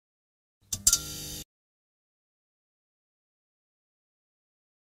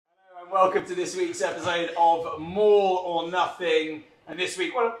Welcome to this week's episode of Maul or Nothing. And this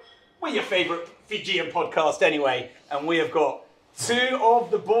week, well, we're your favourite Fijian podcast anyway. And we have got two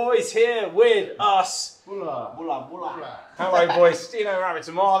of the boys here with us. Bula, bula, bula. Hello, boys. Stino,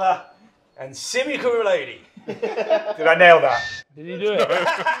 Ravutuamada, and Simi Kuruvoli. Did I nail that? Did he do it?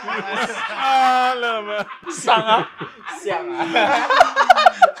 Sanga.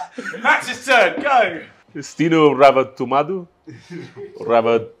 Max's turn, go. Stino Ravutuamada?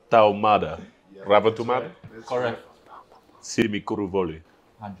 Ravutuamada. Ravutuamada? Correct. Simi Kuruvoli.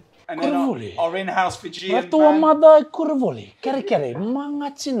 And then our in-house Fijian man. Ravutuamada Kuruvoli. Kere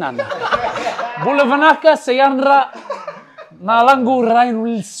mga chinana. Bulavanaka Sayanra Nalangu Rain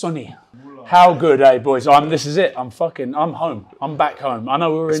Wilsoni. How good, eh, boys? This is it. I'm home. I'm back home. I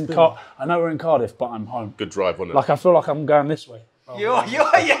know we're in Cardiff, but I'm home. Good drive, wasn't it? Like I feel like I'm going this way. Yeah.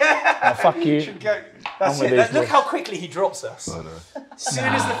 Oh, fuck you. That's it. Look how quickly he drops us. I know. As soon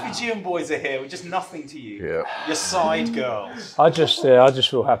as the Fijian boys are here, we're just nothing to you. Yeah. Your side girls. I just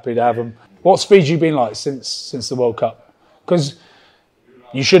feel happy to have them. What's Fiji been like since the World Cup? Because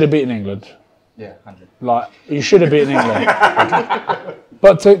you should have beaten England. Yeah, 100. Like you should have beaten England.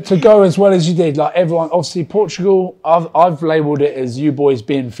 But to go as well as you did, like everyone, obviously Portugal, I've labelled it as you boys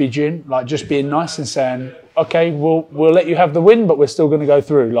being Fijian, like just being nice and saying, okay, we'll let you have the win, but we're still going to go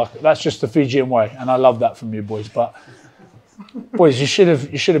through. Like that's just the Fijian way, and I love that from you boys. But boys, you should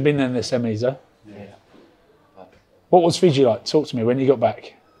have been in the semis, eh? Yeah. What was Fiji like? Talk to me when you got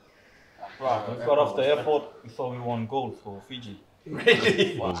back. Right, we got off the airport, we thought we won gold for Fiji.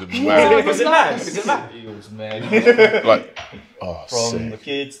 Really? Was it mad? Was it mad? Was it mad? It was mad. Like, oh, From sick. the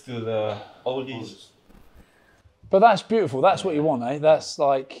kids to the oldies. But that's beautiful. That's what you want, eh? That's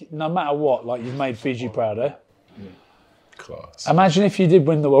like, no matter what, like you've made Fiji proud, eh? Class. Imagine if you did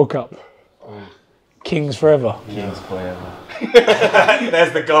win the World Cup. Kings forever. Kings forever.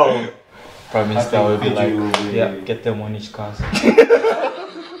 There's the goal. Prime Minister will be like, yeah, get them one each car.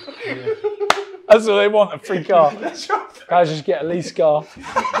 That's what they want, a free car. That's right. Guys just get a lease car.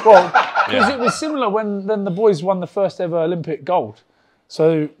 Well, because it was similar when then the boys won the first ever Olympic gold.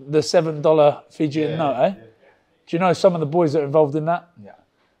 So the $7 Fijian note, eh? Do you know some of the boys that are involved in that? Yeah.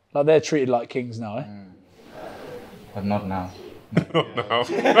 Like they're treated like kings now, eh? But not now. You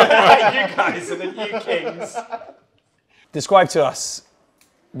guys are the new kings. Describe to us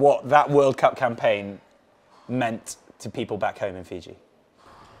what that World Cup campaign meant to people back home in Fiji.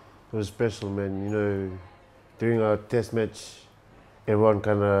 It was special, man. You know, during our test match, everyone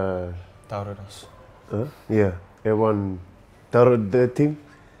kind of Doubted us. yeah, everyone doubted the team.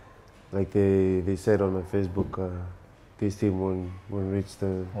 Like they said on my Facebook, this team won't reach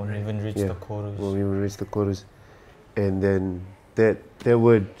the Won't even reach the quarters. won't even reach the quarters, and then that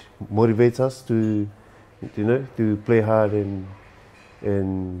word motivates us to, you know, to play hard and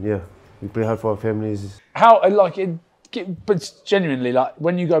yeah, we play hard for our families. How, like, but genuinely, like,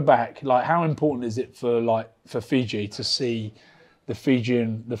 when you go back, like, how important is it for Fiji to see the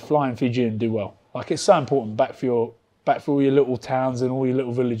flying Fijian do well? Like, it's so important back for all your little towns and all your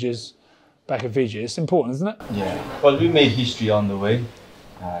little villages back in Fiji. It's important, isn't it? Yeah. Well, we made history on the way.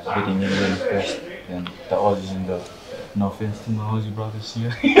 Beating England first, and the Aussies in the... No offense to my Aussie brothers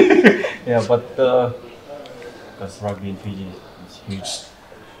here. Yeah, but because rugby in Fiji is huge.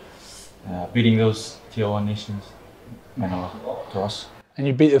 Beating those tier 1 nations meant a lot to us. And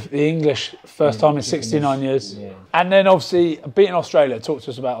you beat the English first time in 69 years. Yeah. And then obviously beating Australia. Talk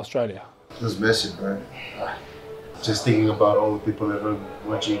to us about Australia. It was massive, right? Just thinking about all the people at home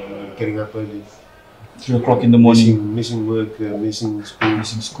watching, getting up early, 3 o'clock in the morning, missing work, missing school.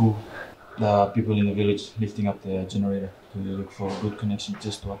 missing school. The people in the village lifting up their generator to look for a good connection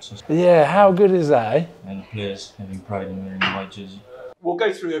just to watch us. Yeah, how good is that, eh? And the players having pride in wearing the white jersey. We'll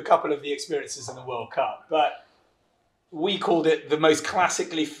go through a couple of the experiences in the World Cup, but we called it the most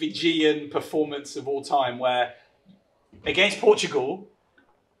classically Fijian performance of all time, where against Portugal,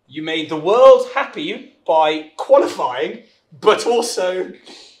 you made the world happy by qualifying, but also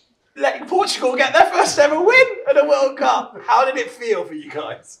letting Portugal get their first ever win at a World Cup. How did it feel for you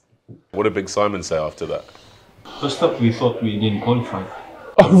guys? What did Big Simon say after that? First up, we thought we didn't qualify.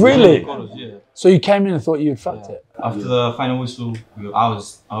 Oh, really? Yeah. So you came in and thought you'd fucked it? After the final whistle, I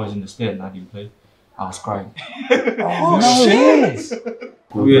was in the stand. I didn't play. I was crying. Oh, no, really?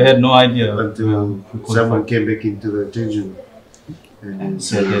 We had no idea Until someone came back into the change room and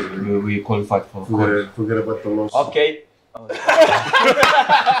said that we qualified for forget about the loss. Okay. And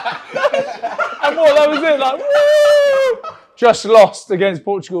what, that was it? Like, woo! Just lost against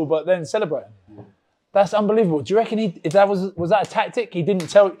Portugal, but then celebrating. That's unbelievable. Do you reckon was that a tactic? He didn't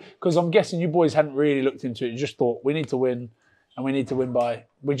tell, because I'm guessing you boys hadn't really looked into it. You just thought, we need to win. and we need to win by.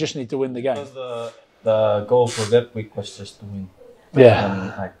 We just need to win the game. Because the goal for that week was just to win. Yeah.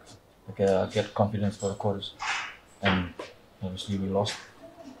 And like get confidence for the quarters. And obviously we lost.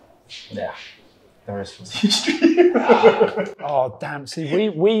 Yeah. The rest was history. Oh damn! See,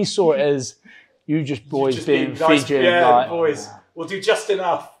 we saw it as you just boys Just being nice, Fijian. yeah, like, boys. We'll do just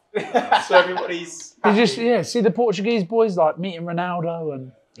enough. So everybody's you happy. just see the Portuguese boys like meeting Ronaldo,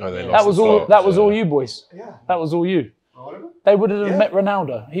 and Oh, they that lost was the all. plot, That was yeah. all you boys. Yeah. That was all you. They would have Yeah. met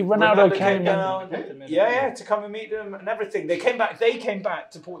Ronaldo. Ronaldo came down. and Yeah, to come and meet them and everything. They came back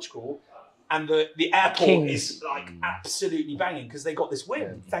to Portugal, and the airport Kings. is like absolutely banging because they got this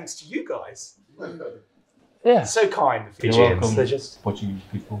win thanks to you guys. yeah, So kind, the You're Fijians. welcome, They're just. Portuguese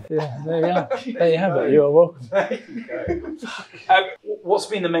people. yeah. There you are. There you have it. You are welcome. There you go. What's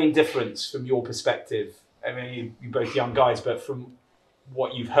been the main difference from your perspective? I mean, you're both young guys, but from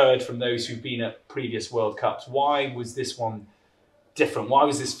what you've heard from those who've been at previous World Cups, why was this one different? Why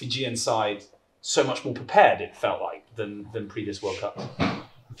was this Fijian side so much more prepared, it felt like, than previous World Cups? I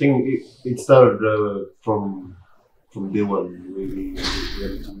think it started from day one. We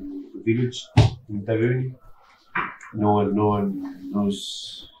went to the village in Taverni. No one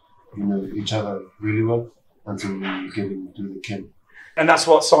knows each other really well until we get into the camp. And that's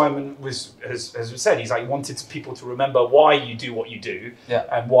what Simon has said. He's like, he wanted people to remember why you do what you do,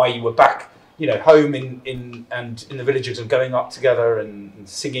 and why you were back, home in the villages and going up together and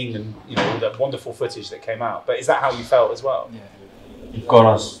singing and all that wonderful footage that came out. But is that how you felt as well? Yeah. It got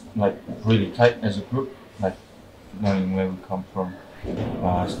us like really tight as a group, like knowing where we come from,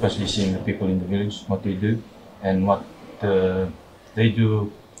 especially seeing the people in the village, what they do, and what they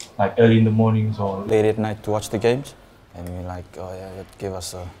do, like early in the mornings or Late at night to watch the games, and we like, oh yeah, that gave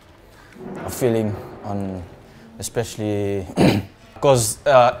us a feeling on, especially because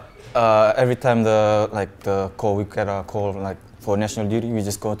every time we get a call like for national duty, we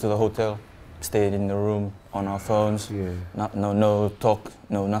just go to the hotel, stay in the room on our phones, no talk,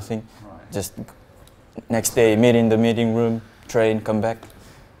 no nothing, just next day meet in the meeting room, train, come back.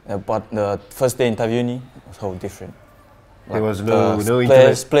 But the first day in Taverni was whole different. There was no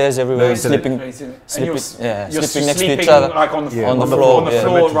players everywhere, no sleeping You're sleeping next to sleeping each other. like on the floor, on the floor, on the yeah.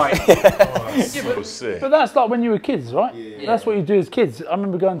 floor, right? That was sick. But that's like when you were kids, right? Yeah. That's what you do as kids. I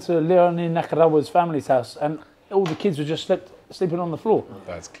remember going to Leonie Nakarawa's family's house, and all the kids were just sleeping on the floor.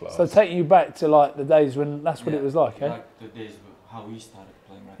 That's class. So taking you back to like the days when that's what it was like, eh? like the days how we started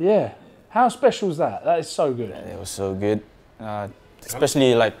playing. Right? Yeah. How special is that? That is so good. It was so good,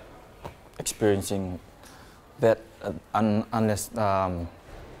 especially like experiencing that unless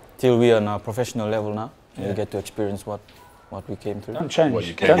till we are on a professional level now, we get to experience what we came through. Don't change. What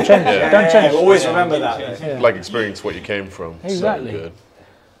you came Don't from. change. Yeah. Don't change. Always remember that. Yeah. Like experience what you came from. Exactly. So good.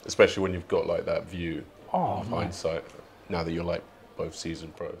 Especially when you've got like that view Oh, of man. hindsight. Now that you're like both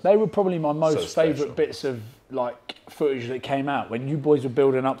seasoned pros. They were probably my most So favourite special. bits of like footage that came out when you boys were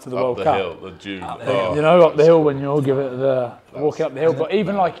building up to the World Up the Cup. hill, the June. You know, up the hill when you all give it the walking up the hill. But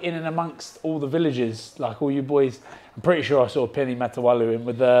even like in and amongst all the villages, like all you boys, I'm pretty sure I saw Penny Matawalu in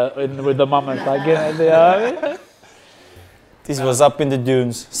with the mamas like getting the. This was up in the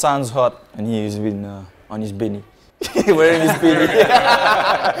dunes, sun's hot, and he's been on his beanie, wearing his beanie.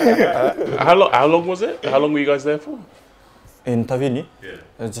 How long was it? How long were you guys there for? In Taverni?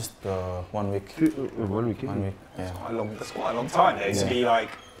 Yeah. Just 1 week. 1 week. 1 week, yeah. That's quite a long time though, to be like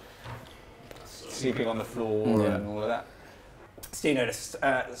sleeping on the floor and all of that. Stino, let's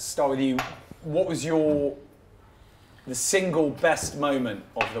start with you. What was the single best moment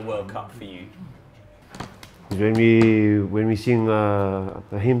of the World Cup for you? When we sing a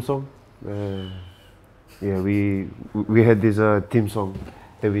hymn song, we had this theme song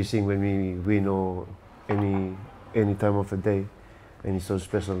that we sing when we win or any time of the day, and it's so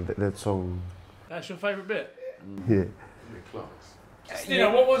special that song. That's your favourite bit. Yeah.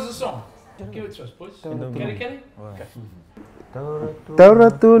 Stino, what was the song? Give it to us, boys. Kelly? Okay.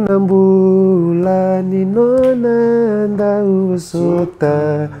 Tauratu ng bulan ninona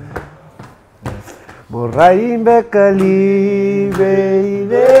dausota Morai bekali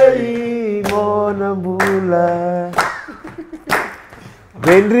bei mo ng bulan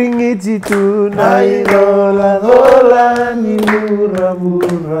Benring itu nai lola ni mura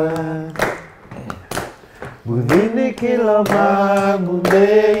Budini kilama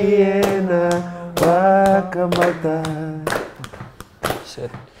mundeyena wakamata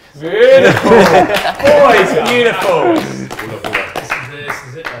Beautiful, boys, beautiful. This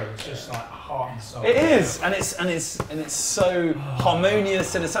is it though. It's just like heart and soul. It is, and it's so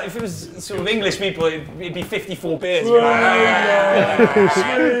harmonious, and it's like, if it was sort of English people, it'd be 54 beers. You'd be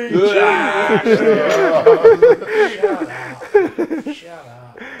like, Shut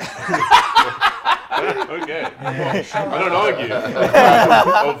up. Okay. I don't argue.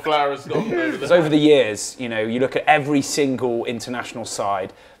 On Flower Scotland. Because over the years, you know, you look at every single international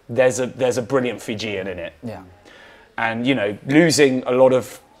side, there's a brilliant Fijian in it. Yeah. And, you know, losing a lot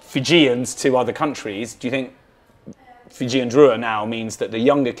of Fijians to other countries, do you think Fijian Drua now means that the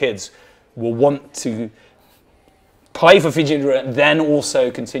younger kids will want to play for Fijian Drua and then also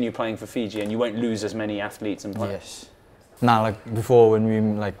continue playing for Fiji, and you won't lose as many athletes and players? Yes. Now, like before, when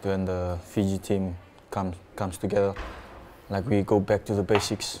the Fiji team comes together, like we go back to the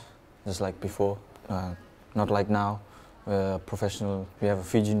basics, just like before. Not like now, professional. We have a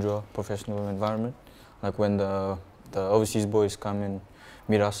Fijian Draw professional environment. Like when the overseas boys come and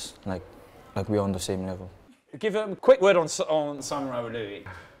meet us, like we're on the same level. Give a quick word on Simon Ravutuamada.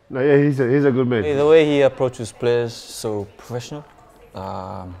 No, yeah, he's a good man. The way he approaches players, so professional.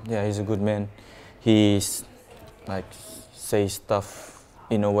 Yeah, he's a good man. He's like says stuff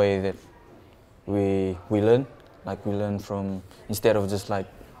in a way that we learn. Like we learn from, instead of just like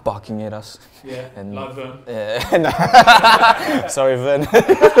barking at us. Yeah, and like Vern. Sorry, Vern.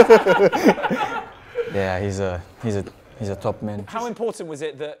 Yeah, he's a top man. How important was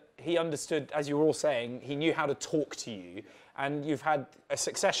it that he understood, as you were all saying, he knew how to talk to you, and you've had a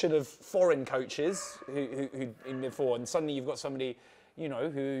succession of foreign coaches who in before, and suddenly you've got somebody, you know,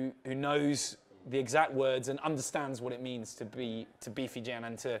 who knows the exact words and understands what it means to be Fijian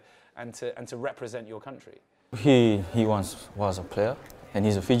and to represent your country. He once was a player, and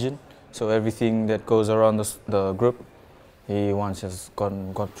he's a Fijian, so everything that goes around the group, he once has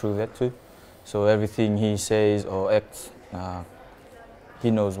got through that too. So everything he says or acts, he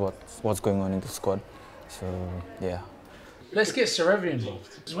knows what's going on in the squad. So yeah. Let's get Sarevi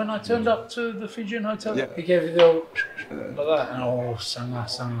involved. Because when I turned up to the Fijian hotel, he gave me the old like that, and sanga.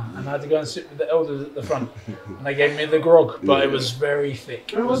 And I had to go and sit with the elders at the front, and they gave me the grog, but it was very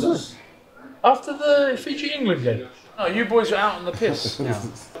thick. When was this? After the Fiji-England game. No, you boys were out on the piss.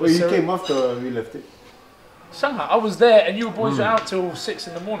 Well, you came after we left it. Sanga, I was there, and you boys were out till 6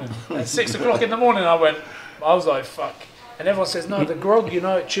 in the morning. At 6 o'clock in the morning, I was like, fuck. And everyone says, no, the grog, you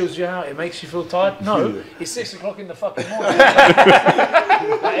know, it chills you out, it makes you feel tired. No, it's 6 o'clock in the fucking morning.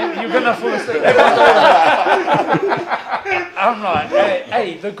 You're gonna fall asleep. I'm like,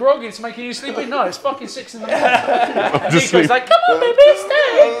 hey, the grog is making you sleepy? No, it's fucking 6 in the morning. And Nico's like, come on, baby,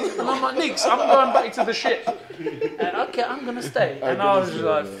 stay. And I'm like, Nix, I'm going back to the ship. And okay, I'm gonna stay. And I was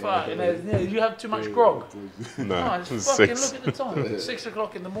like, fuck, you have too much grog. No, it's fucking, look at the time, 6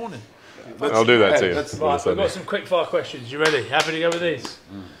 o'clock in the morning. I'll do that too. Right, we've got some quick fire questions. You ready? Happy to go with these?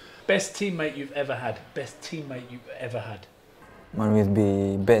 Best teammate you've ever had? Best teammate you've ever had? Mine would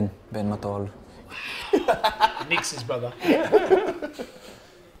be Ben Matol. Nix's brother.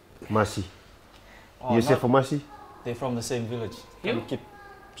 Masi. You say for Masi? They're from the same village. You?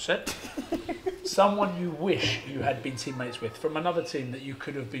 Shit. Someone you wish you had been teammates with from another team that you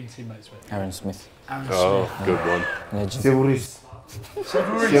could have been teammates with? Aaron Smith. Aaron Oh, Smith. good one. Legend. Sevuris.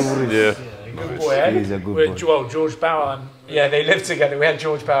 Yeah. Good boy, eh? He's a good boy. Well, George Bauer and... Yeah, they lived together. We had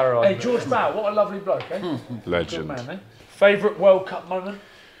George Power on. Hey, George Bauer, what a lovely bloke, eh? Good Legend. man, eh? Favourite World Cup moment?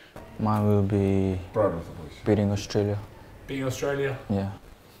 Mine will be beating Australia. Being Australia. Yeah.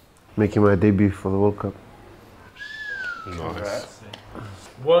 Making my debut for the World Cup. Nice.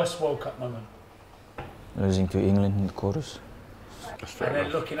 Worst World Cup moment? Losing to England in the quarters. And then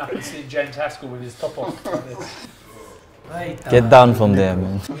looking up and seeing James Haskell with his top off like this. Get down from there,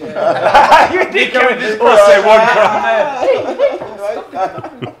 man.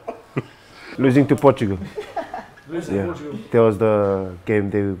 Losing to Portugal. Losing to Portugal. That was the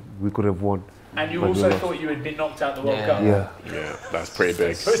game we could have won. And you But also we thought you had been knocked out the World Yeah. Cup. Yeah. Yeah, that's pretty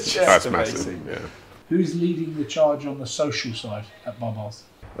big. That's That's amazing. massive. Yeah. Who's leading the charge on the social side at Barbars?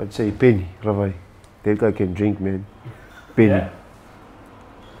 I'd say Penny, Ravai. That guy can drink, man. Penny. Yeah.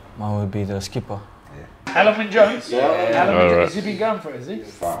 Mine will be the skipper. Alan Wynne Jones? Alan Wynne Alright. Jones, has he been going for it, is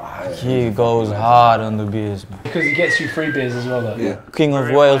he? He goes hard on the beers. Because he gets you free beers as well, though. Yeah. King of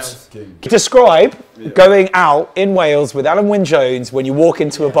Wales. Describe going out in Wales with Alan Wynne Jones when you walk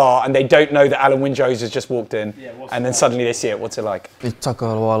into a bar and they don't know that Alan Wynne Jones has just walked in, and then suddenly they see it. What's it like? We tuck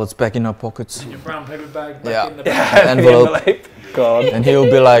our wallets back in our pockets. Your brown paper bag back Yeah. in the bag. Envelope. God. And he'll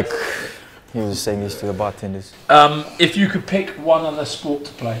be like, he was saying this to the bartenders. If you could pick one other sport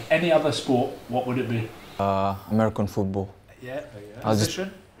to play, any other sport, what would it be? American football. Yeah. I'll just-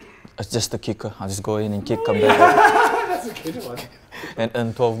 Position? It's just a kicker. I'll just go in and kick, come back out. That's a good one. And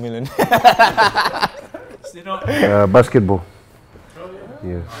earn 12 million. Stino? Basketball.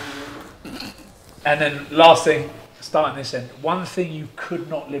 Yeah. And then last thing, starting this end, one thing you could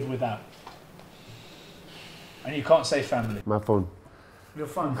not live without. And you can't say family. My phone. Your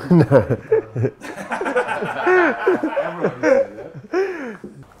phone.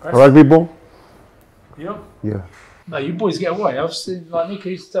 Rugby ball? Yeah. Yeah. No, you boys get away. I've seen, like Nico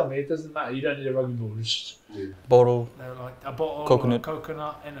used to tell me, it doesn't matter. You don't need a rugby ball. Just Bottle, they're like a bottle, Coconut. or a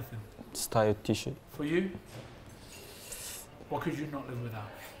coconut, anything. style t-shirt, For you, what could you not live without?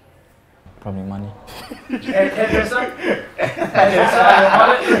 probably money.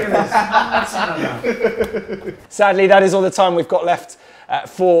 Sadly, that is all the time we've got left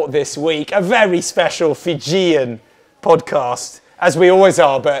for this week. A very special Fijian podcast, as we always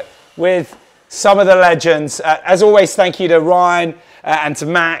are, but with some of the legends. As always, thank you to Ryan and to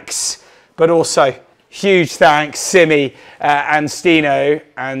Max, but also huge thanks, Simi and Stino.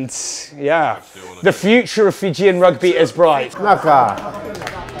 And yeah, the future of Fijian rugby is bright. Naka.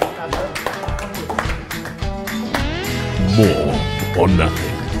 More or nothing.